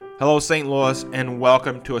Hello, St. Louis, and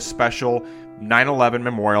welcome to a special 9/11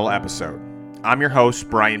 memorial episode. I'm your host,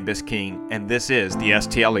 Brian Biskeen, and this is the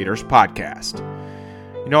STL Leaders Podcast.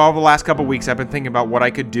 You know, over the last couple weeks, I've been thinking about what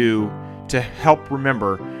I could do to help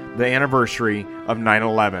remember the anniversary of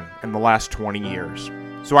 9/11 in the last 20 years.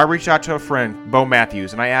 So I reached out to a friend, Bo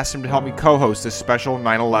Matthews, and I asked him to help me co-host this special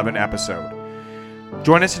 9/11 episode.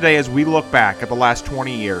 Join us today as we look back at the last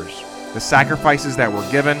 20 years, the sacrifices that were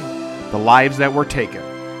given, the lives that were taken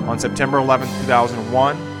on September 11,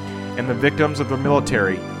 2001, and the victims of the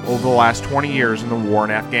military over the last 20 years in the war in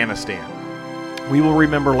Afghanistan. We will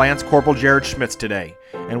remember Lance Corporal Jared Schmitz today,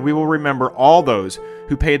 and we will remember all those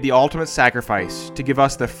who paid the ultimate sacrifice to give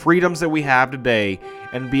us the freedoms that we have today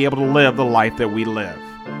and be able to live the life that we live.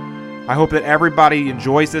 I hope that everybody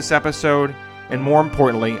enjoys this episode, and more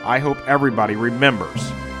importantly, I hope everybody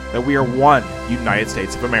remembers that we are one United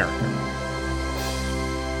States of America.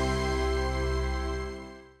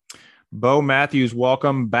 Bo Matthews,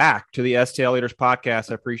 welcome back to the STL Leaders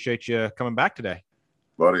Podcast. I appreciate you coming back today.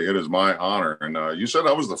 Buddy, it is my honor. And you said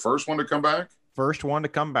I was the first one to come back? First one to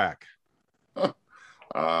come back.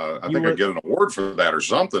 I think I'd get an award for that or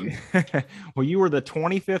something. Well, you were the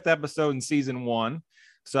 25th episode in season 1,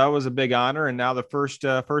 so that was a big honor. And now the first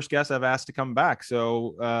guest I've asked to come back.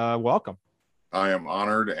 So welcome. I am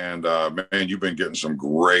honored. And man, you've been getting some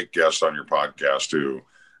great guests on your podcast too.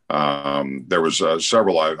 There was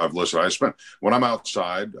several I've listened. When I'm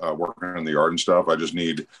outside working in the yard and stuff, I just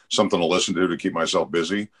need something to listen to keep myself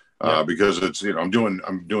busy because it's, I'm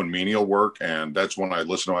doing menial work, and that's when I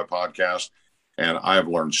listen to my podcast, and I have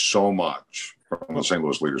learned so much from the St.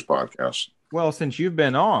 Louis Leaders Podcast. Well, since you've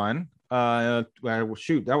been on, that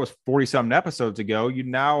was 40-something episodes ago. You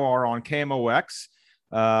now are on KMOX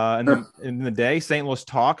in the day, St. Louis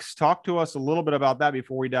Talks. Talk to us a little bit about that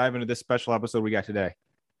before we dive into this special episode we got today.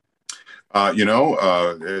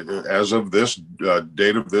 As of this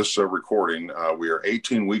date of this recording, we are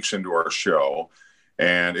 18 weeks into our show,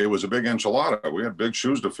 and it was a big enchilada. We had big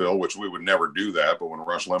shoes to fill, which we would never do that. But when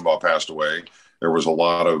Rush Limbaugh passed away, there was a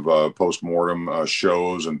lot of post-mortem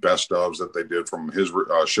shows and best ofs that they did from his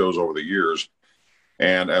shows over the years.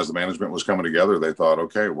 And as the management was coming together, they thought,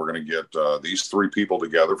 okay, we're going to get these three people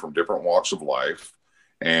together from different walks of life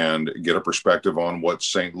and get a perspective on what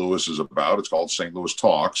St. Louis is about. It's called St. Louis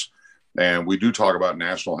Talks. And we do talk about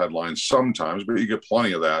national headlines sometimes, but you get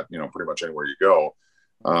plenty of that, pretty much anywhere you go.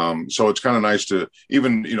 So it's kind of nice to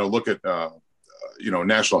even, look at,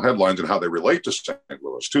 national headlines and how they relate to St.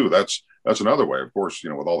 Louis too. That's another way, of course,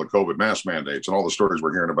 with all the COVID mask mandates and all the stories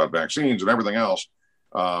we're hearing about vaccines and everything else.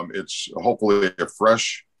 It's hopefully a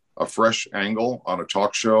fresh angle on a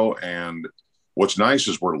talk show. And what's nice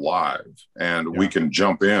is we're live and we can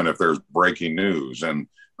jump in if there's breaking news, and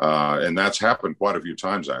that's happened quite a few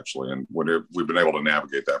times, actually. And we've been able to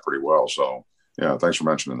navigate that pretty well. So, yeah, thanks for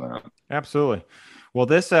mentioning that. Absolutely. Well,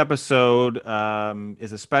 this episode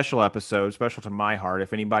is a special episode, special to my heart.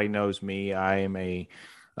 If anybody knows me, I am a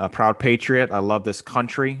proud patriot. I love this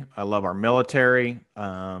country. I love our military.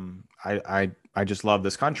 I just love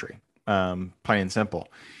this country, plain and simple.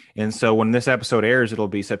 And so when this episode airs, it'll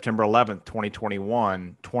be September 11th,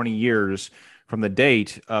 2021, 20 years from the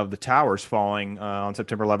date of the towers falling on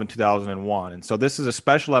September 11, 2001. And so this is a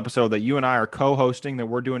special episode that you and I are co-hosting, that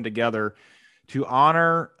we're doing together to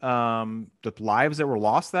honor the lives that were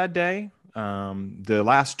lost that day, the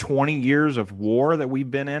last 20 years of war that we've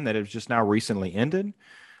been in that has just now recently ended,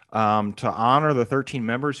 to honor the 13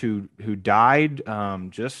 members who died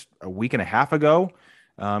just a week and a half ago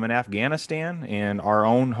in Afghanistan, and our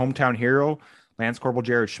own hometown hero, Lance Corporal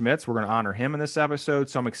Jared Schmitz. We're going to honor him in this episode.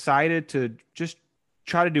 So I'm excited to just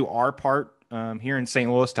try to do our part here in St.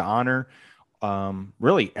 Louis to honor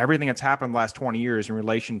really everything that's happened the last 20 years in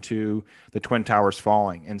relation to the Twin Towers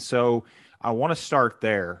falling. And so I want to start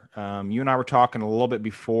there. You and I were talking a little bit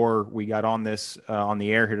before we got on this on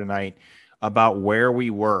the air here tonight about where we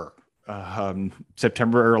were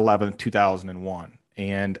September 11th, 2001.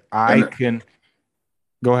 And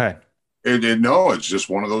go ahead. It's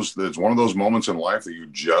just one of those. It's one of those moments in life that you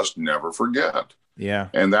just never forget. Yeah,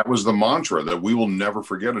 and that was the mantra that we will never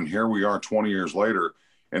forget. And here we are, 20 years later,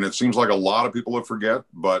 and it seems like a lot of people have forget,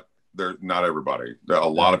 but they're not everybody. A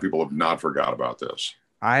lot of people have not forgot about this.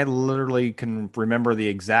 I literally can remember the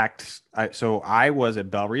exact. So I was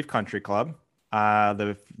at Belle Reeve Country Club.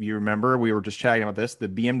 You remember we were just chatting about this. The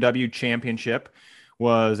BMW Championship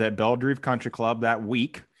was at Belle Reeve Country Club that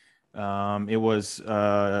week. It was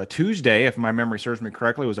Tuesday, if my memory serves me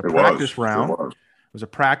correctly. It was a practice round. It was a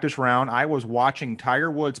practice round. I was watching Tiger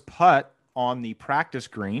Woods putt on the practice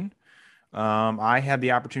green. I had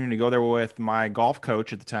the opportunity to go there with my golf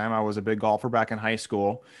coach at the time. I was a big golfer back in high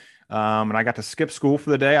school. And I got to skip school for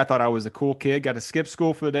the day. I thought I was a cool kid. Got to skip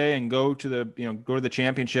school for the day and go to the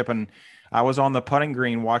championship. And I was on the putting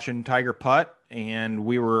green watching Tiger putt, and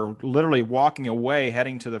we were literally walking away,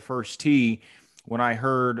 heading to the first tee, when I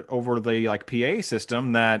heard over the PA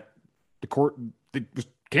system that the court it was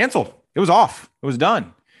canceled. It was off. It was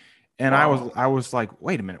done. And Wow. I was like,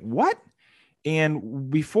 wait a minute, what? And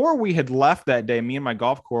before we had left that day, me and my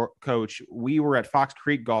coach, we were at Fox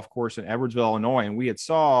Creek Golf Course in Edwardsville, Illinois, and we had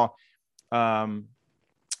saw um,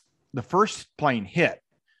 the first plane hit.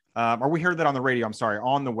 Or we heard that on the radio. I'm sorry,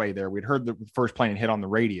 on the way there, we'd heard the first plane hit on the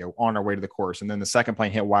radio on our way to the course, and then the second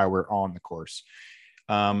plane hit while we're on the course.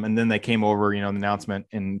 And then they came over, the announcement,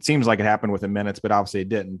 and it seems like it happened within minutes, but obviously it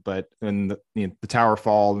didn't. But then the tower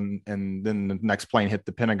fall, and then the next plane hit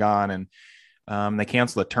the Pentagon, and they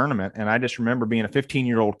canceled the tournament. And I just remember being a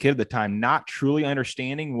 15-year-old kid at the time, not truly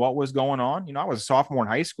understanding what was going on. I was a sophomore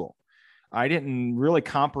in high school. I didn't really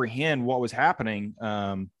comprehend what was happening,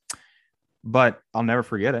 but I'll never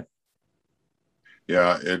forget it.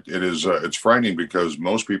 Yeah, it is. It's frightening because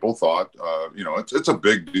most people thought, it's a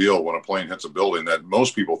big deal when a plane hits a building, that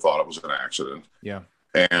most people thought it was an accident. Yeah.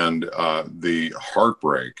 And the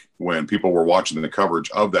heartbreak when people were watching the coverage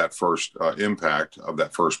of that first impact of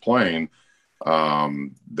that first plane,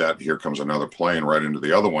 that here comes another plane right into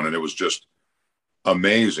the other one. And it was just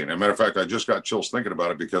amazing. As a matter of fact, I just got chills thinking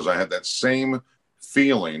about it because I had that same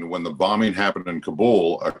feeling when the bombing happened in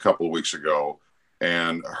Kabul a couple of weeks ago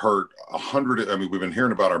and hurt 100. I mean, we've been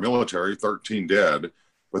hearing about our military, 13 dead,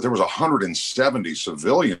 but there was 170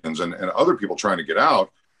 civilians and other people trying to get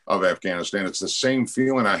out of Afghanistan. It's the same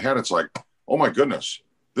feeling I had. It's like, oh my goodness,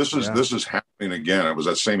 this is happening again. It was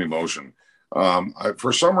that same emotion.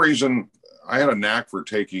 For some reason, I had a knack for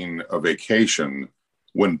taking a vacation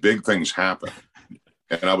when big things happen.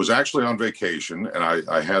 And I was actually on vacation, and I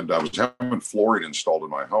was having flooring installed in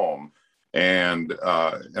my home, and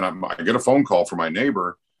I get a phone call from my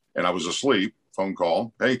neighbor, and I was asleep. Phone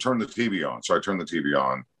call, hey, turn the TV on. So I turned the TV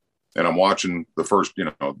on, and I'm watching the first,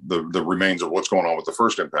 the remains of what's going on with the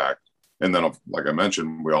first impact, and then, like I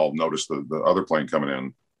mentioned, we all noticed the other plane coming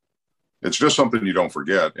in. It's just something you don't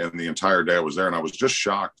forget. And the entire day I was there, and I was just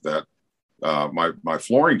shocked that my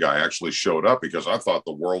flooring guy actually showed up because I thought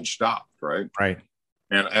the world stopped. Right.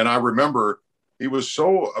 And I remember he was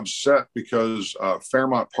so upset because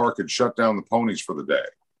Fairmount Park had shut down the ponies for the day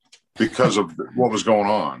because of what was going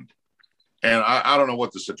on. And I don't know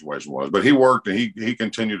what the situation was, but he worked and he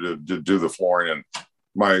continued to do the flooring. And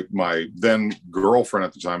my then girlfriend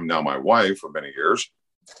at the time, now my wife of many years,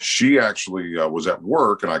 she actually was at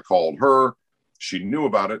work, and I called her. She knew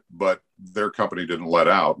about it, but their company didn't let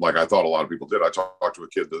out like I thought a lot of people did. I talked to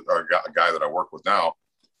a guy that I work with now,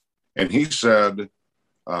 and he said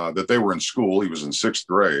that they were in school. He was in sixth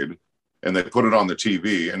grade, and they put it on the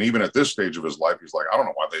TV. And even at this stage of his life, he's like, I don't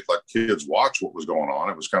know why they let kids watch what was going on.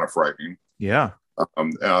 It was kind of frightening. Yeah.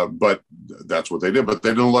 But that's what they did. But they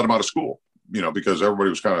didn't let him out of school, because everybody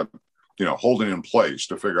was kind of, holding in place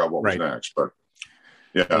to figure out what was next. But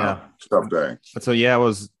yeah, tough day. So it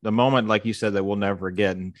was the moment, like you said, that we'll never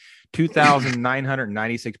forget. And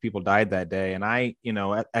 2,996 people died that day. And I,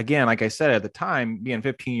 again, like I said, at the time, being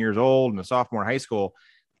 15 years old and a sophomore in high school,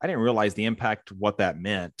 I didn't realize the impact of what that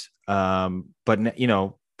meant. But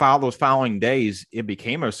those following days, it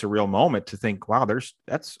became a surreal moment to think, wow,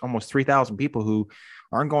 that's almost 3,000 people who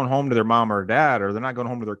aren't going home to their mom or dad, or they're not going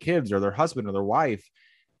home to their kids or their husband or their wife.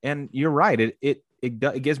 And you're right.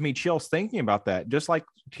 It gives me chills thinking about that. Just like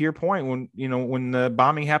to your point, when the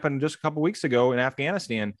bombing happened just a couple of weeks ago in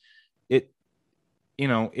Afghanistan,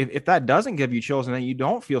 if that doesn't give you chills and then you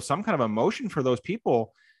don't feel some kind of emotion for those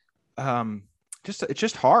people, it's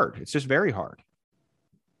just hard. It's just very hard.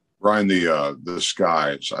 Brian, the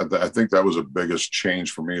skies, I think that was the biggest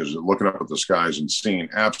change for me, is looking up at the skies and seeing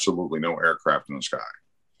absolutely no aircraft in the sky.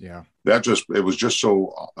 Yeah. It was just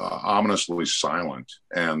so ominously silent.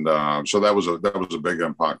 And so that was a big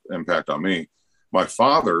impact on me. My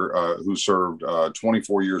father, who served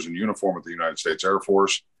 24 years in uniform with the United States Air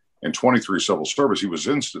Force and 23 civil service, he was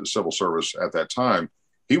in civil service at that time.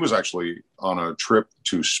 He was actually on a trip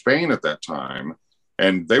to Spain at that time,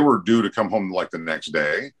 and they were due to come home like the next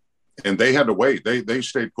day. And they had to wait. They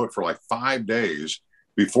stayed put for like 5 days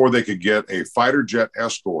before they could get a fighter jet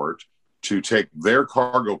escort to take their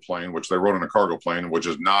cargo plane, which they rode in a cargo plane, which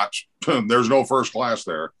is not, there's no first class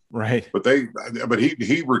there. Right. But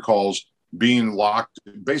he recalls being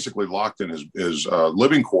basically locked in his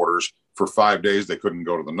living quarters for 5 days. They couldn't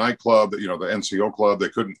go to the nightclub, the NCO club. They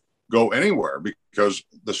couldn't go anywhere because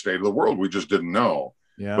the state of the world, we just didn't know.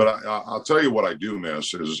 Yeah. But I'll tell you what I do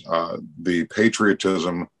miss is the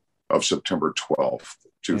patriotism of September 12th.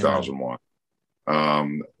 2001.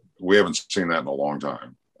 We haven't seen that in a long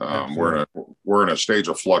time. We're in a stage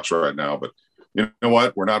of flux right now, but you know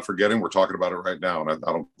what? We're not forgetting. We're talking about it right now, and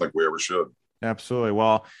I don't think we ever should. Absolutely.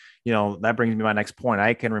 Well, that brings me to my next point.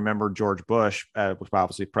 I can remember George Bush was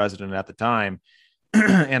obviously president at the time,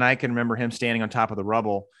 and I can remember him standing on top of the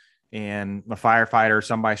rubble and a firefighter,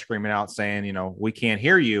 somebody screaming out saying, we can't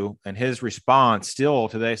hear you. And his response still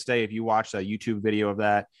to this day, if you watch a YouTube video of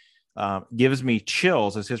that, gives me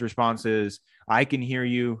chills, as his response is, I can hear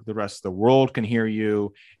you. The rest of the world can hear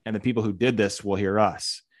you. And the people who did this will hear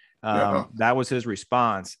us. That was his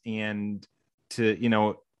response. And to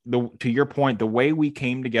your point, the way we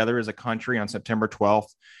came together as a country on September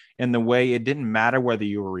 12th, and the way it didn't matter whether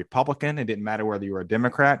you were a Republican, it didn't matter whether you were a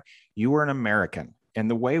Democrat, you were an American. And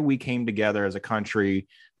the way we came together as a country,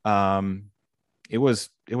 it was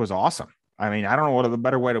awesome. I mean, I don't know what a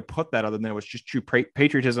better way to put that other than it was just true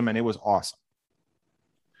patriotism, and it was awesome.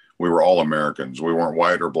 We were all Americans. We weren't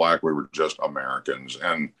white or black. We were just Americans.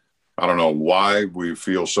 And I don't know why we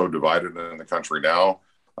feel so divided in the country now,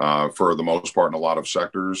 for the most part in a lot of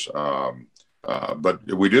sectors.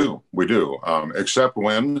 But we do, except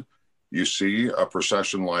when you see a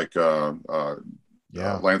procession like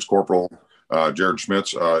Lance Corporal Jared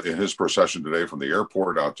Schmitz in his procession today from the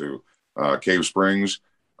airport out to Cave Springs.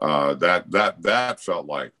 That felt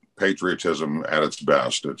like patriotism at its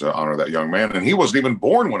best, to honor that young man. And he wasn't even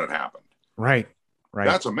born when it happened. Right.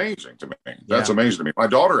 That's amazing to me. Amazing to me. My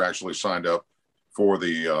daughter actually signed up for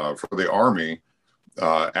the Army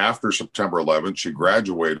after September 11th. She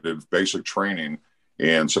graduated basic training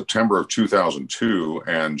in September of 2002,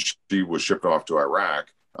 and she was shipped off to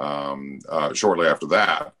Iraq shortly after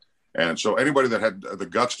that. And so anybody that had the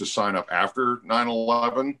guts to sign up after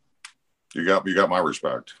 9/11, you got my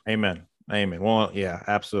respect. Amen. Well, yeah,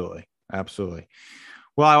 absolutely.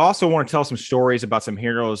 Well, I also want to tell some stories about some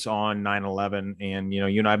heroes on 9/11. And, you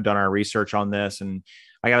and I have done our research on this, and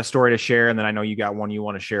I got a story to share. And then I know you got one you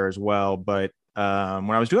want to share as well. But when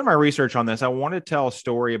I was doing my research on this, I wanted to tell a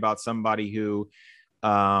story about somebody who,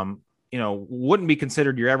 wouldn't be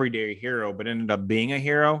considered your everyday hero, but ended up being a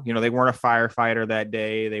hero. They weren't a firefighter that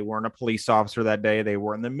day. They weren't a police officer that day. They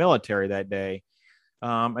were in the military that day.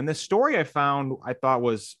 And this story I found, I thought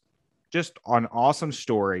was just an awesome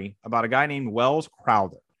story about a guy named Welles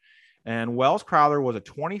Crowther. And Welles Crowther was a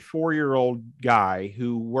 24-year-old guy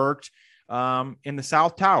who worked in the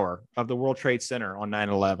South Tower of the World Trade Center on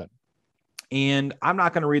 9/11. And I'm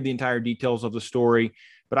not going to read the entire details of the story,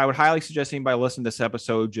 but I would highly suggest anybody listen to this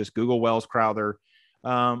episode, just Google Welles Crowther.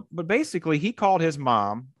 But basically, he called his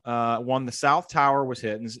mom when the South Tower was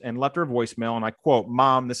hit and left her a voicemail. And I quote,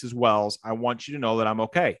 "Mom, this is Welles. I want you to know that I'm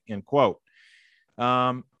okay," end quote.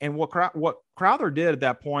 And what Crowther did at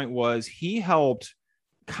that point was he helped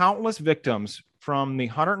countless victims from the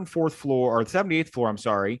 104th floor, or the 78th floor. I'm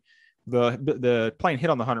sorry. The plane hit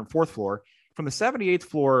on the 104th floor. From the 78th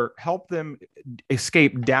floor, helped them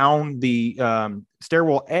escape down the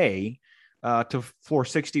stairwell A to floor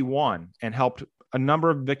 61, and helped a number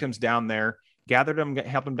of victims down there, gathered them,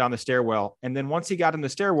 helped them down the stairwell. And then once he got in the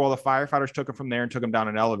stairwell, the firefighters took him from there and took him down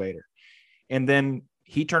an elevator. And then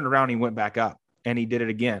he turned around and he went back up, and he did it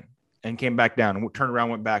again and came back down and turned around,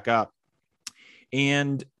 went back up.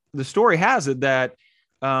 And the story has it that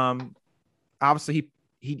obviously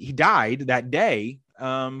he died that day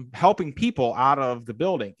helping people out of the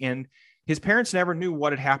building. And his parents never knew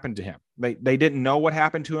what had happened to him. They didn't know what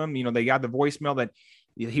happened to him. They got the voicemail that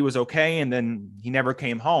he was okay, and then he never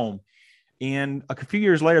came home. And a few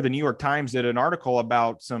years later, the New York Times did an article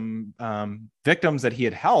about some victims that he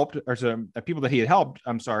had helped, or some people that he had helped.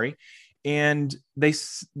 I'm sorry. And they,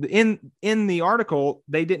 in the article,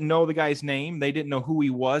 they didn't know the guy's name. They didn't know who he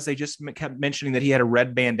was. They just kept mentioning that he had a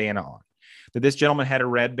red bandana on, that this gentleman had a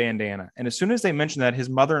red bandana. And as soon as they mentioned that, his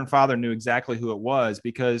mother and father knew exactly who it was,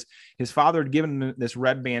 because his father had given him this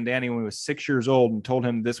red bandana when he was 6 years old and told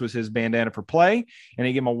him this was his bandana for play. And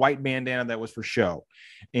he gave him a white bandana that was for show.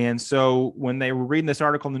 And so when they were reading this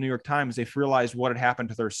article in the New York Times, they realized what had happened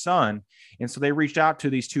to their son. And so they reached out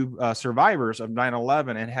to these two survivors of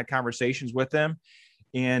 9/11 and had conversations with them,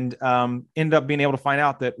 and ended up being able to find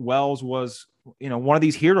out that Welles was, one of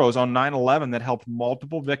these heroes on 9/11 that helped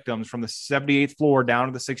multiple victims from the 78th floor down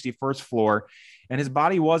to the 61st floor. And his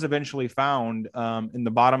body was eventually found in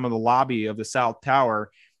the bottom of the lobby of the South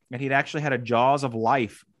Tower. And he'd actually had a Jaws of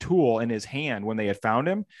Life tool in his hand when they had found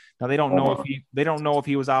him. Now they don't know if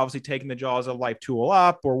he was obviously taking the Jaws of Life tool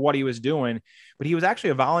up or what he was doing, but he was actually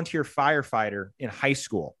a volunteer firefighter in high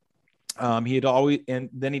school. He had always, and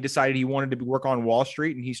then he decided he wanted to work on Wall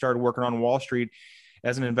Street, and he started working on Wall Street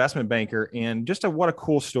as an investment banker. And just what a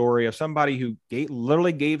cool story of somebody who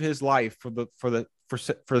literally gave his life for the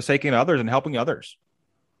sake of others and helping others.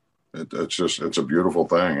 It's a beautiful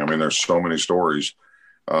thing. I mean, there's so many stories.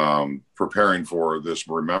 Preparing for this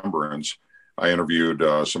remembrance, I interviewed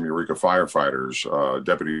some Eureka firefighters,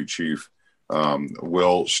 Deputy Chief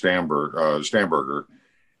Will Stamberger,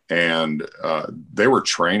 and they were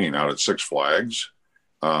training out at Six Flags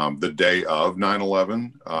the day of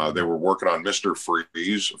 9/11. They were working on Mr.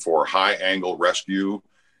 Freeze for high angle rescue,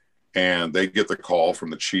 and they get the call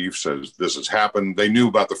from the chief, says this has happened. They knew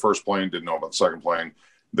about the first plane, didn't know about the second plane.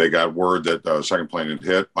 They got word that the second plane had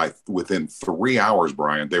hit. Within 3 hours,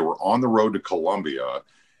 Brian, they were on the road to Columbia,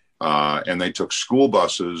 and they took school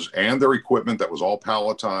buses and their equipment that was all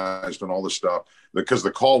palletized and all this stuff because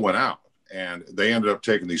the call went out. And they ended up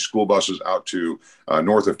taking these school buses out to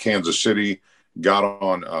north of Kansas City, got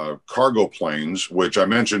on cargo planes, which I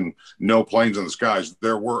mentioned no planes in the skies.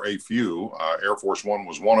 There were a few. Air Force One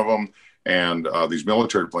was one of them, and these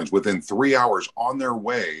military planes within 3 hours on their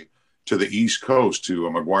way to the East Coast to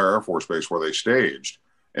McGuire Air Force Base where they staged.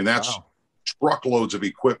 And that's truckloads of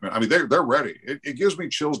equipment. I mean, they're ready. It gives me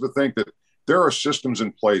chills to think that there are systems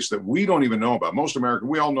in place that we don't even know about. Most Americans,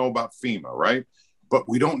 we all know about FEMA, right? But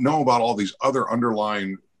we don't know about all these other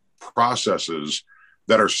underlying processes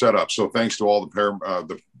that are set up. So thanks to all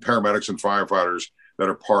the paramedics and firefighters that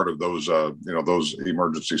are part of those, those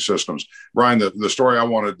emergency systems. Brian, the story I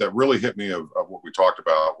wanted that really hit me of what we talked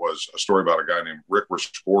about was a story about a guy named Rick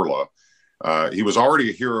Rescorla. He was already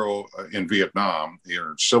a hero in Vietnam. He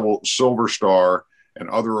earned Silver Star and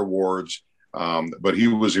other awards, but he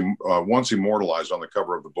was once immortalized on the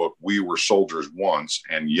cover of the book, We Were Soldiers Once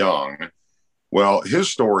and Young. Well, his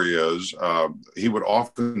story is he would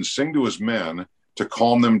often sing to his men to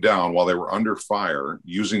calm them down while they were under fire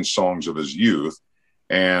using songs of his youth.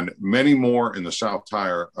 And many more in the South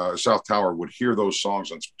Tower would hear those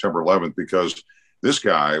songs on September 11th because this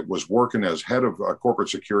guy was working as head of corporate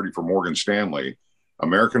security for Morgan Stanley.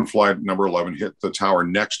 American flight number 11 hit the tower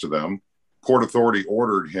next to them. Port Authority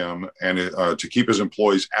ordered him to keep his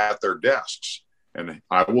employees at their desks. And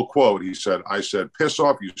I will quote, he said, "I said, piss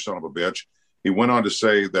off, you son of a bitch." He went on to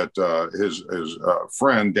say that his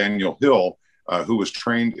friend, Daniel Hill, who was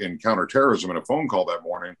trained in counterterrorism in a phone call that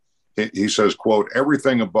morning, he says, quote,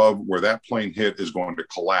 "Everything above where that plane hit is going to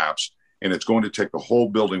collapse, and it's going to take the whole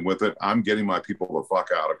building with it. I'm getting my people the fuck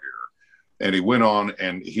out of here." And he went on,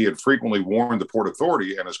 and he had frequently warned the Port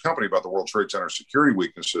Authority and his company about the World Trade Center security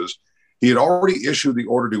weaknesses. He had already issued the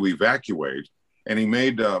order to evacuate, and he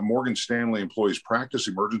made Morgan Stanley employees practice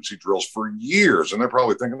emergency drills for years. And they're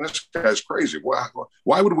probably thinking, this guy's crazy.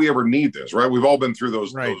 Why would we ever need this, right? We've all been through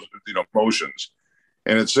those motions.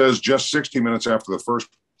 And it says just 60 minutes after the first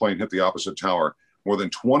plane hit the opposite tower, more than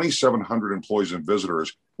 2,700 employees and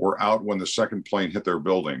visitors were out when the second plane hit their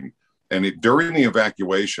building. And during the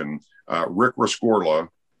evacuation, Rick Rescorla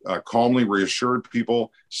calmly reassured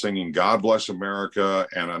people, singing "God Bless America"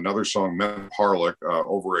 and another song, "Men Harlech,"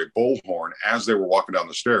 over a bullhorn as they were walking down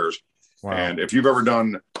the stairs. Wow. And if you've ever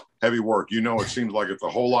done heavy work, it seems like it's a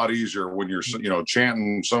whole lot easier when you're,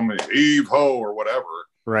 chanting some "Eve Ho" or whatever.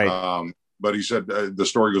 Right. But he said, the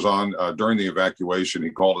story goes on, during the evacuation, he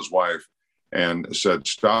called his wife and said,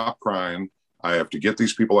 "Stop crying. I have to get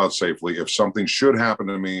these people out safely. If something should happen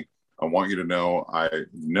to me, I want you to know I've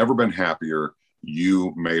never been happier.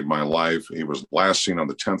 You made my life." He was last seen on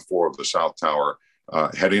the 10th floor of the South Tower,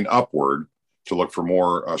 heading upward to look for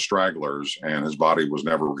more stragglers, and his body was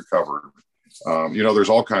never recovered. There's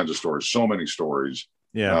all kinds of stories, so many stories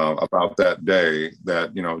about that day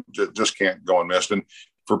that, just can't go unmissed. And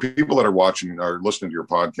for people that are watching or listening to your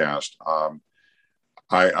podcast,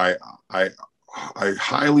 I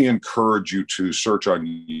highly encourage you to search on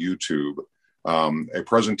YouTube a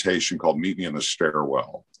presentation called "Meet Me in the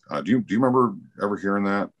Stairwell." Do you remember ever hearing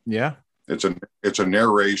that? Yeah, it's a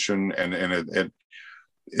narration, and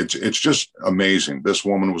it's just amazing. This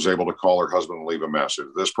woman was able to call her husband and leave a message.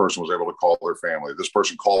 This person was able to call their family. This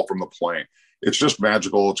person called from the plane. It's just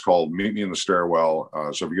magical. It's called "Meet Me in the Stairwell."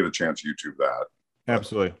 So if you get a chance, YouTube that.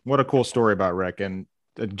 Absolutely. What a cool story about Rick. And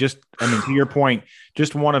to your point,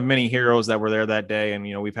 just one of many heroes that were there that day.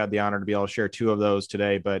 And, we've had the honor to be able to share two of those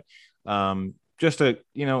today, but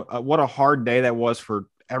what a hard day that was for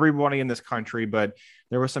everybody in this country. But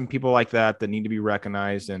there were some people like that need to be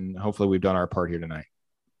recognized. And hopefully we've done our part here tonight.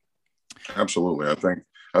 Absolutely. I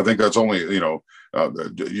think that's only, you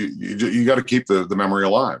got to keep the memory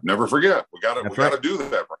alive. Never forget. We got to do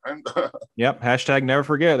that, Brian. Yep. Hashtag never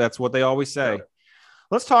forget. That's what they always say. Yeah.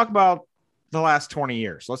 Let's talk about the last 20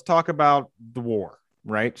 years. Let's talk about the war,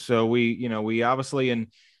 right? So we obviously in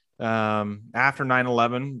After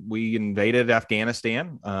 9/11, we invaded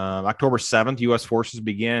Afghanistan. October 7th, U.S. forces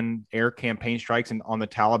began air campaign strikes on the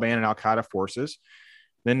Taliban and Al-Qaeda forces.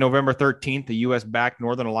 Then November 13th, the U.S. backed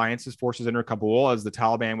Northern Alliance's forces entered Kabul as the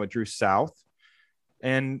Taliban withdrew south.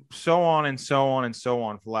 And so on and so on and so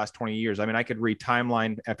on for the last 20 years. I mean, I could read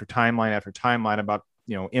timeline after timeline after timeline about,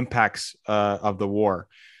 impacts of the war.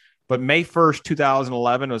 But May 1st,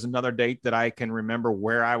 2011 was another date that I can remember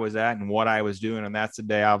where I was at and what I was doing. And that's the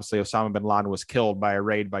day, obviously, Osama bin Laden was killed by a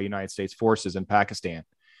raid by United States forces in Pakistan.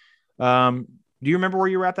 Do you remember where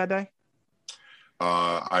you were at that day?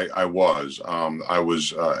 I was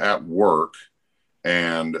at work.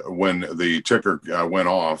 And when the ticker went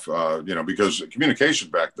off, because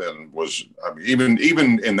communication back then was, I mean,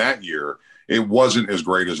 even in that year, it wasn't as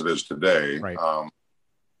great as it is today. Right.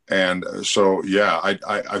 And so, yeah,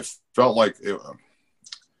 I felt like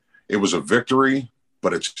it was a victory,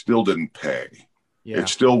 but it still didn't pay. Yeah. It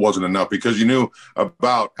still wasn't enough because you knew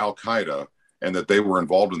about Al-Qaeda and that they were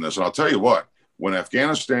involved in this. And I'll tell you what, when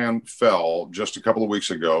Afghanistan fell just a couple of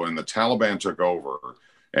weeks ago and the Taliban took over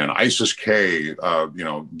and ISIS-K,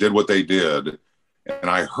 did what they did, and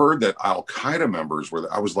I heard that Al-Qaeda members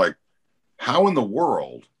were, I was like, how in the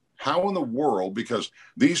world? Because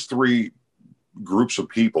these three groups of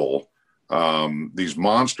people, these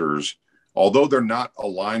monsters, although they're not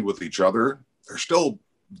aligned with each other, they're still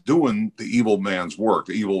doing the evil man's work,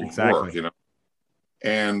 the evil work,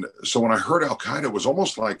 And so when I heard Al-Qaeda, it was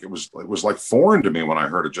almost like it was like foreign to me when I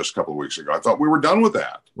heard it just a couple of weeks ago. I thought we were done with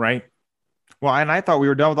that. Right. Well, and I thought we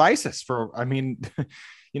were done with ISIS when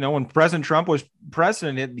President Trump was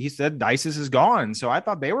president, he said ISIS is gone. So I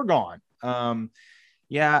thought they were gone. I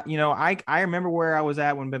remember where I was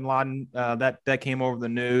at when bin Laden, that came over the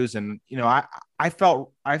news, and, I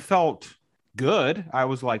felt good. I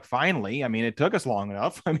was like, finally, I mean, it took us long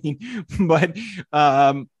enough. I mean, but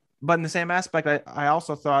in the same aspect, I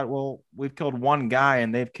also thought, well, we've killed one guy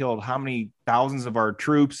and they've killed how many thousands of our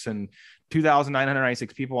troops and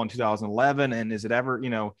 2,996 people in 2011. And is it ever,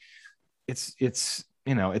 it's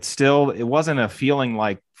still, it wasn't a feeling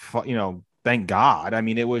like, thank God. I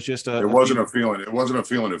mean, it was just it wasn't a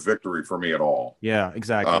feeling of victory for me at all. Yeah,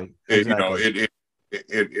 exactly.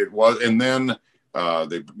 It was. And then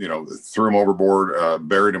they, threw him overboard,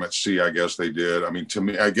 buried him at sea. I guess they did. I mean, to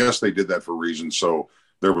me, I guess they did that for reasons. So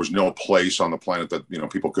there was no place on the planet that,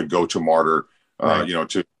 people could go to martyr, right.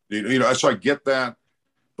 So I get that.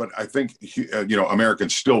 But I think,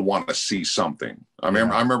 Americans still want to see something. I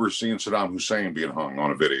remember seeing Saddam Hussein being hung on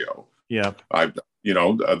a video. Yeah.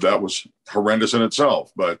 That was horrendous in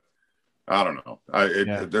itself, but I don't know.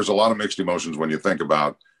 There's a lot of mixed emotions when you think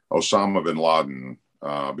about Osama bin Laden,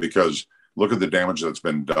 because look at the damage that's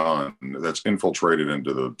been done, that's infiltrated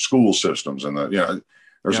into the school systems. And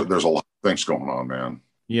there's a lot of things going on, man.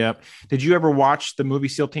 Yeah. Did you ever watch the movie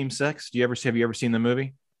SEAL Team 6? Have you ever seen the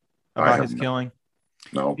movie about his killing?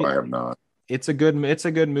 No, I have not. It's a good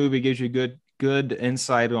movie. Gives you good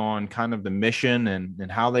insight on kind of the mission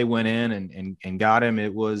and how they went in and got him.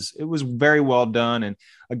 It was very well done. And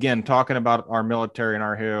again, talking about our military and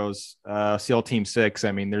our heroes, SEAL Team 6,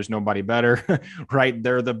 I mean, there's nobody better, right?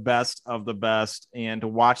 They're the best of the best. And to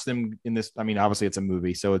watch them in this, I mean, obviously it's a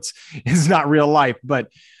movie, so it's not real life, but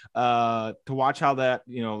to watch how that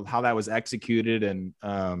was executed and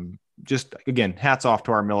just again, hats off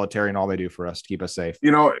to our military and all they do for us to keep us safe.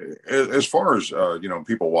 As far as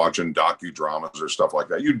people watching docudramas or stuff like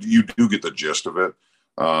that, you do get the gist of it,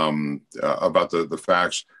 about the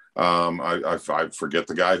facts. I forget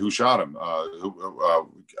the guy who shot him.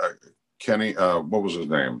 Kenny. What was his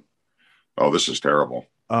name? Oh, this is terrible.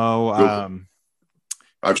 I've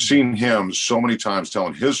seen him so many times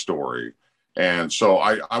telling his story, and so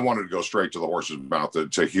I wanted to go straight to the horse's mouth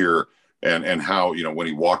to hear. And how, when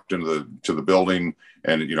he walked into the building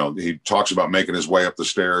and, he talks about making his way up the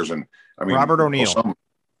stairs. And I mean, Robert O'Neill.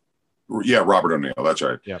 Robert O'Neill. That's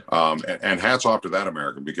right. Yeah. And hats off to that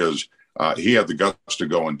American, because he had the guts to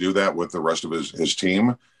go and do that with the rest of his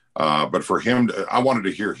team. But for him, I wanted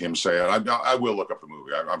to hear him say it. I will look up the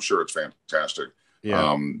movie. I'm sure it's fantastic.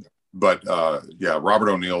 Yeah. Robert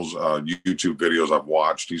O'Neill's YouTube videos I've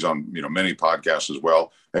watched. He's on, many podcasts as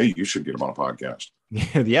well. Hey, you should get him on a podcast.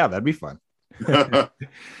 Yeah, that'd be fun. It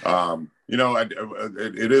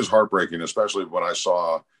is heartbreaking, especially when I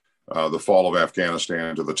saw the fall of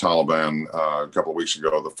Afghanistan to the Taliban a couple of weeks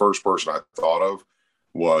ago. The first person I thought of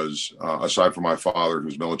was, aside from my father,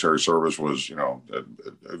 whose military service was,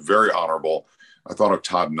 very honorable, I thought of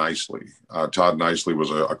Todd Nicely. Todd Nicely was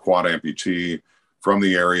a quad amputee from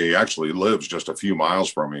the area. He actually lives just a few miles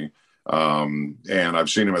from me. And I've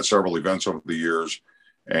seen him at several events over the years.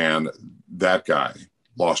 And that guy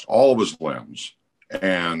lost all of his limbs.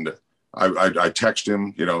 And I text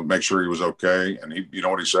him, make sure he was okay. And he, you know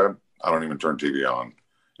what he said? I don't even turn TV on.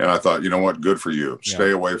 And I thought, you know what? Good for you. Yeah.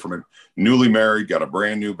 Stay away from it. Newly married, got a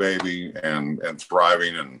brand new baby and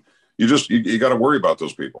thriving. And you got to worry about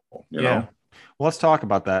those people, you know? Well, let's talk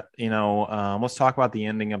about that. Let's talk about the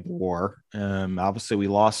ending of the war. Obviously we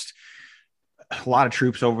lost a lot of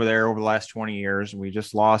troops over there over the last 20 years. We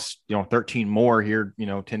just lost, 13 more here,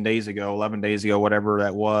 10 days ago, 11 days ago, whatever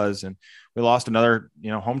that was. And we lost another,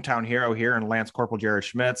 hometown hero here in Lance Corporal Jared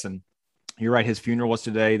Schmitz. And you're right. His funeral was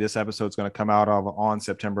today. This episode's going to come out on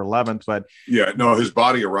September 11th, but yeah, no, his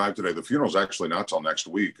body arrived today. The funeral's actually not till next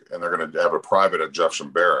week, and they're going to have a private at Jefferson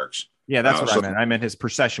Barracks. Yeah, that's what I meant. I meant his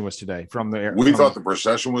procession was today from the. We thought the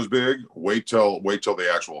procession was big. Wait till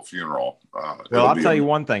the actual funeral. Well, I'll tell you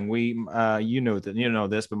one thing. We, you know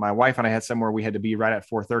this, but my wife and I had somewhere we had to be right at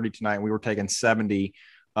 4:30 tonight. And we were taking 70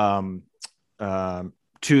 to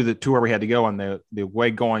where we had to go, on the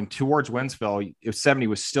way going towards Wentzville. 70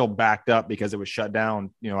 was still backed up because it was shut down.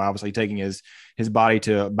 Obviously taking his body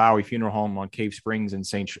to Bowie Funeral Home on Cave Springs in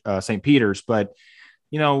St. Peter's. But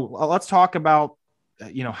let's talk about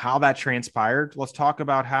how that transpired. Let's talk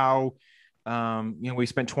about how we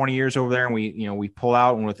spent 20 years over there, and we pull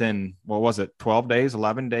out, and within, what was it, 12 days,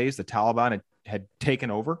 11 days, the Taliban had taken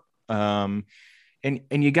over. And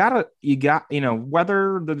you got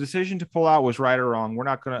whether the decision to pull out was right or wrong,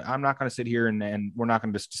 I'm not gonna sit here and we're not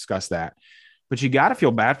gonna just discuss that. But you got to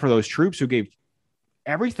feel bad for those troops who gave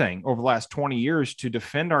everything over the last 20 years to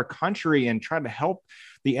defend our country and try to help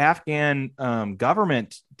the Afghan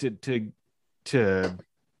government to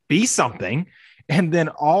be something, and then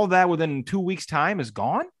all that within 2 weeks' time is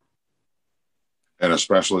gone. And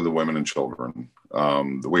especially the women and children.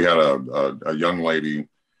 We had a young lady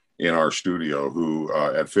in our studio who,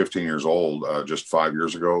 at 15 years old, just 5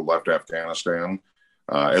 years ago, left Afghanistan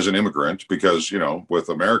as an immigrant because, with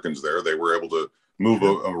Americans there, they were able to move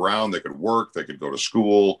around. They could work, they could go to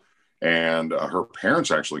school. And her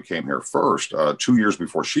parents actually came here first, 2 years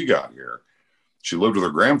before she got here. She lived with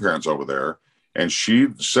her grandparents over there. And she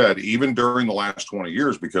said, even during the last 20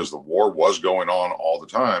 years, because the war was going on all the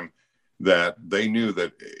time, that they knew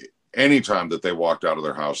that anytime that they walked out of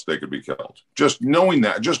their house, they could be killed. Just knowing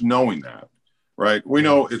that, right? We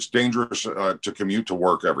know it's dangerous to commute to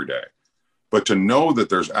work every day, but to know that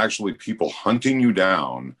there's actually people hunting you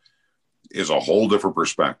down is a whole different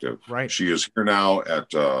perspective. Right. She is here now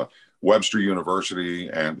at Webster University,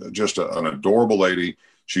 and just an adorable lady.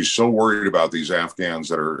 She's so worried about these Afghans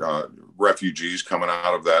that are refugees coming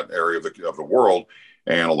out of that area of the world.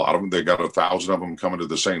 And a lot of them, they got 1,000 of them coming to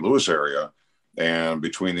the St. Louis area. And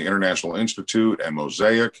between the International Institute and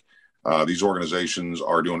Mosaic, these organizations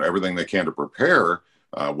are doing everything they can to prepare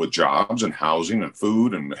with jobs and housing and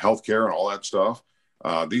food and healthcare and all that stuff.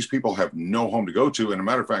 These people have no home to go to. And a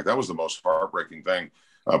matter of fact, that was the most heartbreaking thing,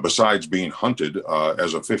 besides being hunted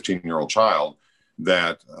as a 15-year-old child,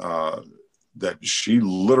 that she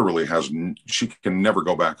literally she can never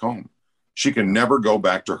go back home. She can never go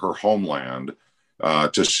back to her homeland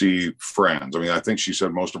to see friends. I mean, I think she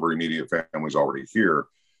said most of her immediate family's already here.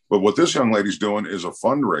 But what this young lady's doing is a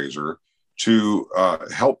fundraiser to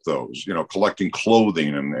help those, collecting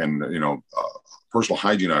clothing and personal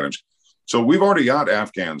hygiene items. So we've already got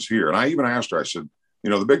Afghans here. And I even asked her, I said,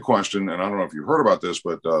 the big question, and I don't know if you heard about this,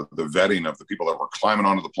 but the vetting of the people that were climbing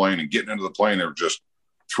onto the plane and getting into the plane, they were just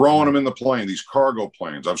throwing them in the plane, these cargo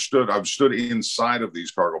planes. I've stood inside of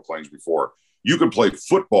these cargo planes before. You could play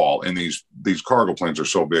football in these cargo planes. Are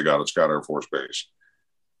so big out at Scott Air Force Base.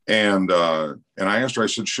 And I asked her, I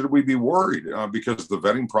said, should we be worried? Because the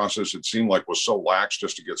vetting process, it seemed like, was so lax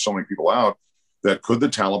just to get so many people out, that could the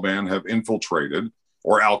Taliban have infiltrated,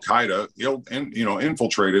 or Al-Qaeda,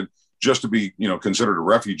 infiltrated just to be, considered a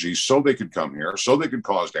refugee so they could come here, so they could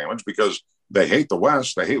cause damage, because they hate the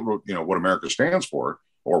West. They hate, what America stands for,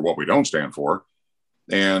 or what we don't stand for.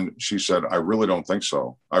 And she said, I really don't think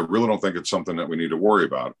so. I really don't think it's something that we need to worry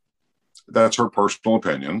about. That's her personal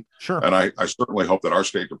opinion. Sure. And I certainly hope that our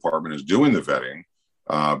State Department is doing the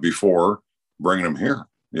vetting before bringing them here,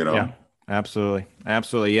 Yeah, absolutely.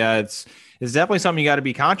 Absolutely. Yeah. It's definitely something you got to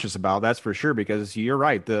be conscious about. That's for sure. Because you're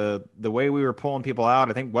right. The way we were pulling people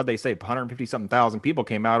out, I think what they say, 150 something thousand people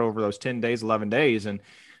came out over those 10 days, 11 days. And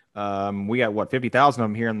we got 50,000 of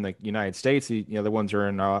them here in the United States. The ones are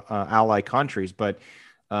in allied countries, but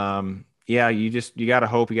you got to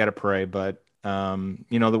hope, you got to pray. But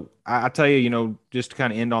I tell you, just to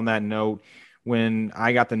kind of end on that note, when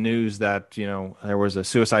I got the news that, there was a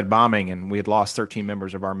suicide bombing and we had lost 13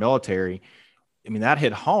 members of our military, I mean, that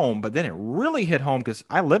hit home, but then it really hit home because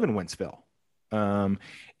I live in Wentzville.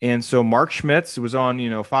 And so Mark Schmitz was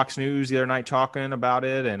on, Fox News the other night talking about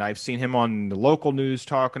it, and I've seen him on the local news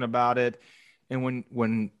talking about it. And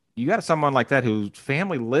when you got someone like that whose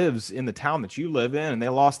family lives in the town that you live in, and they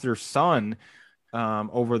lost their son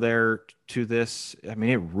over there to this, I mean,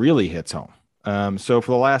 it really hits home. So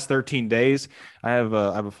for the last 13 days, I have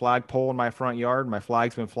a flagpole in my front yard. My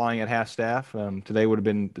flag's been flying at half staff. Today would have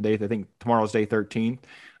been the day. I think tomorrow's day 13.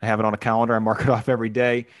 I have it on a calendar. I mark it off every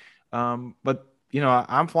day. But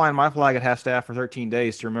I'm flying my flag at half staff for 13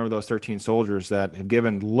 days to remember those 13 soldiers that have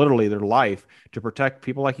given literally their life to protect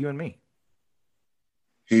people like you and me.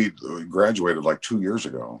 He graduated like 2 years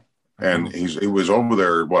ago. And he was over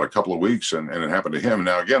there, a couple of weeks, and it happened to him.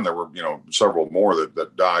 Now, again, there were, several more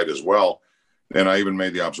that died as well. And I even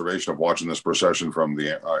made the observation of watching this procession from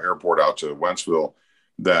the airport out to Wentzville,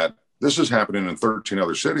 that this is happening in 13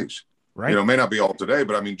 other cities. Right. It may not be all today,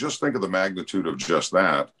 but I mean, just think of the magnitude of just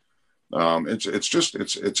that.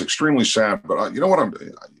 It's extremely sad. But you know what?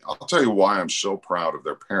 I'll tell you why I'm so proud of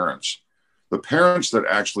their parents. The parents that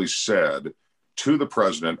actually said to the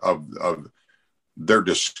president of their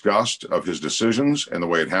disgust of his decisions and the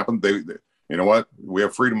way it happened. They, you know what? We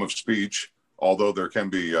have freedom of speech, although there can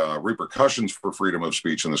be repercussions for freedom of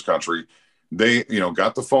speech in this country. They,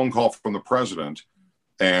 got the phone call from the president,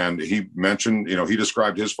 and he mentioned, he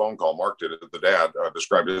described his phone call. Mark did it. The dad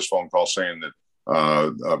described his phone call saying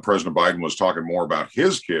that President Biden was talking more about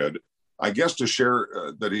his kid, I guess, to share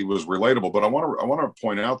that he was relatable. But I want to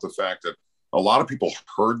point out the fact that a lot of people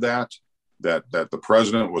heard that the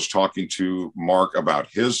president was talking to Mark about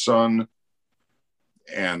his son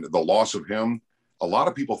and the loss of him. A lot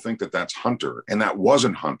of people think that that's Hunter, and that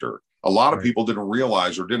wasn't Hunter. A lot of people didn't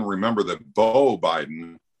realize or didn't remember that Beau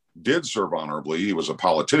Biden did serve honorably. He was a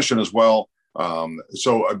politician as well.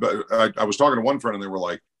 So I was talking to one friend, and they were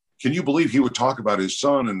like, can you believe he would talk about his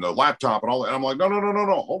son and the laptop and all that? And I'm like, no,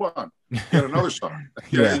 hold on. He had another son.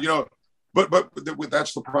 Yeah. But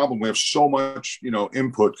that's the problem. We have so much,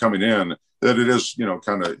 input coming in that it is,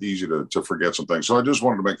 kind of easy to forget some things. So I just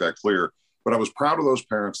wanted to make that clear. But I was proud of those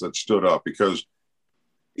parents that stood up, because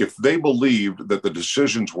if they believed that the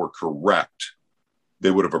decisions were correct, they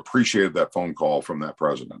would have appreciated that phone call from that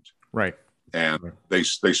president. Right. And they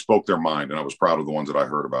spoke their mind. And I was proud of the ones that I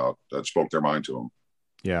heard about that spoke their mind to them.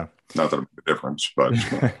 Yeah. Not that it made a difference, but.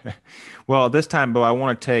 Well, this time, Beau, I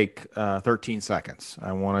want to take 13 seconds.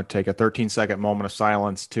 I want to take a 13-second moment of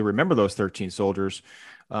silence to remember those 13 soldiers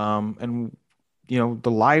and,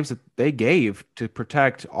 the lives that they gave to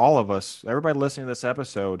protect all of us. Everybody listening to this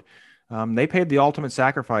episode, they paid the ultimate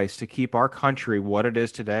sacrifice to keep our country what it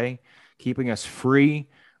is today, keeping us free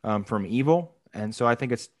from evil. And so I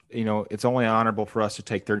think it's only honorable for us to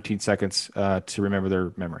take 13 seconds to remember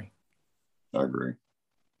their memory. I agree.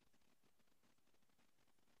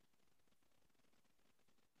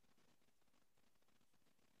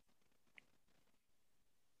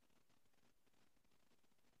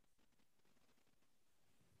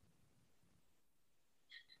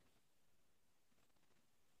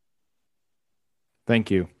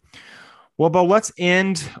 Thank you. Well, Beau, let's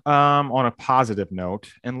end on a positive note,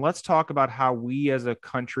 and let's talk about how we as a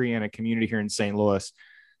country and a community here in St. Louis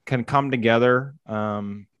can come together.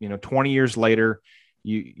 20 years later,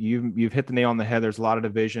 you've hit the nail on the head. There's a lot of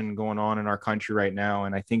division going on in our country right now,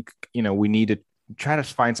 and I think we need to try to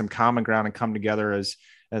find some common ground and come together as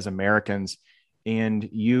Americans. And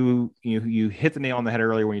you hit the nail on the head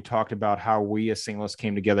earlier when you talked about how we as St. Louis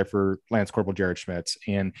came together for Lance Corporal Jared Schmitz,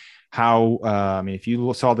 and how, if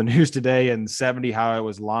you saw the news today in 70, how it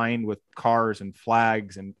was lined with cars and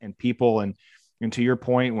flags and people. And to your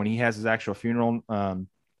point, when he has his actual funeral out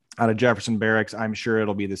of Jefferson Barracks, I'm sure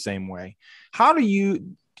it'll be the same way. Tell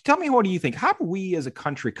me, what do you think? How do we as a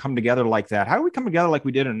country come together like that? How do we come together like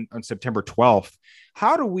we did on September 12th?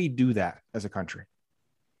 How do we do that as a country?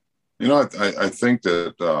 I think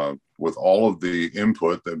that with all of the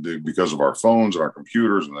input because of our phones and our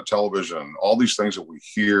computers and the television and all these things that we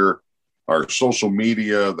hear, our social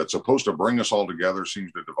media that's supposed to bring us all together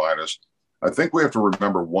seems to divide us. I think we have to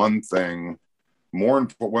remember one thing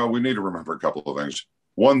we need to remember a couple of things.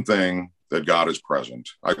 One thing, that God is present.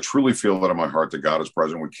 I truly feel that in my heart that God is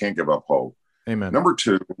present. We can't give up hope. Amen. Number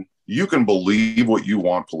two, you can believe what you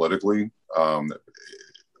want politically.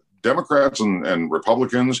 Democrats and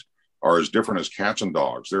Republicans are as different as cats and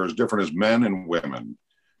dogs. They're as different as men and women.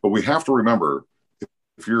 But we have to remember,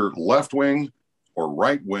 if you're left wing or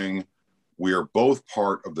right wing, we are both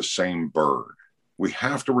part of the same bird. We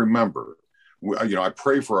have to remember, I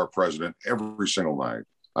pray for our president every single night.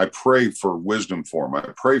 I pray for wisdom for him.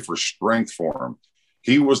 I pray for strength for him.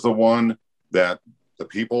 He was the one that the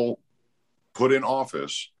people put in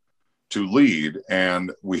office to lead.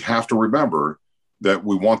 And we have to remember that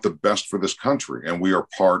we want the best for this country, and we are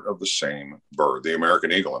part of the same bird, the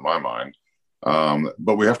American eagle, in my mind.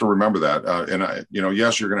 But we have to remember that.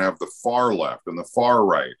 Yes, you're going to have the far left and the far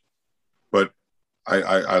right, but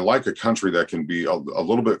I like a country that can be a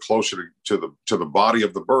little bit closer to the body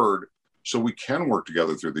of the bird, so we can work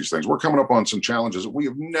together through these things. We're coming up on some challenges that we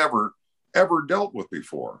have never, ever dealt with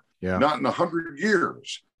before, not in 100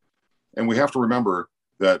 years. And we have to remember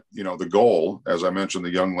that, the goal, as I mentioned,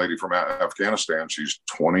 the young lady from Afghanistan, she's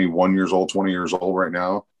 20 years old right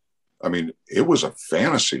now. I mean, it was a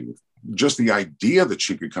fantasy, just the idea that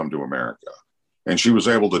she could come to America, and she was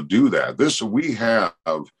able to do that.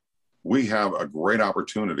 We have a great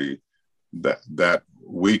opportunity that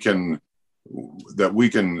we can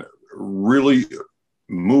really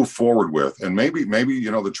move forward with. And maybe,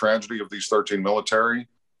 the tragedy of these 13 military,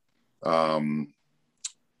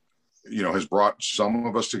 has brought some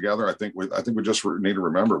of us together. I think we just need to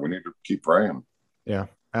remember, we need to keep praying. Yeah,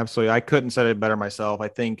 absolutely. I couldn't say it better myself. I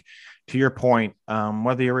think, to your point,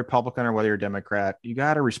 whether you're Republican or whether you're Democrat, you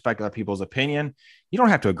got to respect other people's opinion. You don't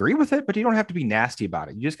have to agree with it, but you don't have to be nasty about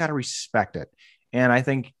it. You just got to respect it. And I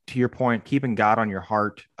think, to your point, keeping God on your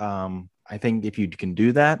heart, I think if you can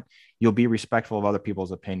do that, you'll be respectful of other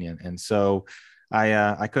people's opinion. And so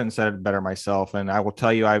I couldn't say it better myself. And I will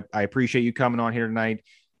tell you, I appreciate you coming on here tonight,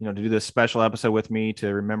 to do this special episode with me to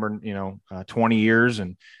remember, 20 years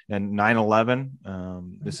and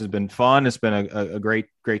 9/11. This has been fun. It's been a great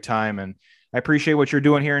time. And I appreciate what you're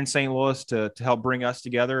doing here in St. Louis to help bring us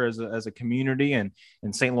together as a community and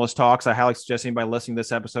St. Louis Talks. I highly suggest anybody listening to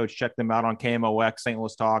this episode, check them out on KMOX, St.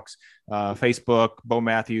 Louis Talks, Facebook, Bo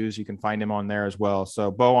Matthews. You can find him on there as well. So,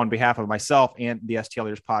 Bo, on behalf of myself and the STL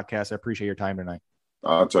Leaders Podcast, I appreciate your time tonight.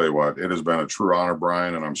 I'll tell you what, it has been a true honor,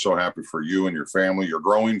 Brian, and I'm so happy for you and your family, your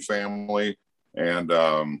growing family, and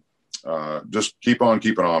just keep on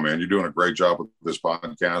keeping on, man. You're doing a great job with this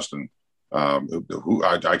podcast, and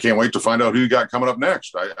I can't wait to find out who you got coming up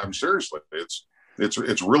next. I'm seriously,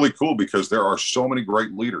 it's really cool because there are so many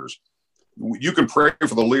great leaders. You can pray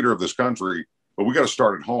for the leader of this country, but we got to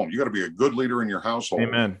start at home. You got to be a good leader in your household.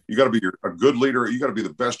 Amen. You got to be a good leader. You got to be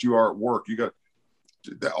the best you are at work. You got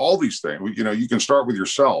all these things. You can start with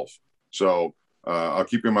yourself. So I'll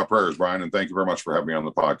keep you in my prayers, Brian, and thank you very much for having me on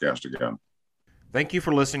the podcast again. Thank you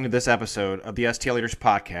for listening to this episode of the STL Leaders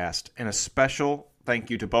Podcast, and a special thank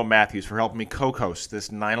you to Bo Matthews for helping me co-host this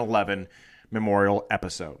 9/11 memorial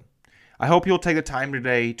episode. I hope you'll take the time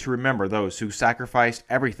today to remember those who sacrificed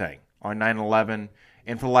everything on 9/11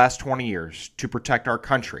 and for the last 20 years to protect our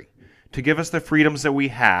country, to give us the freedoms that we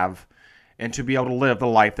have, and to be able to live the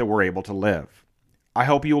life that we're able to live. I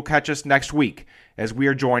hope you will catch us next week as we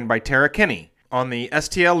are joined by Tara Kinney on the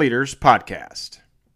STL Leaders Podcast.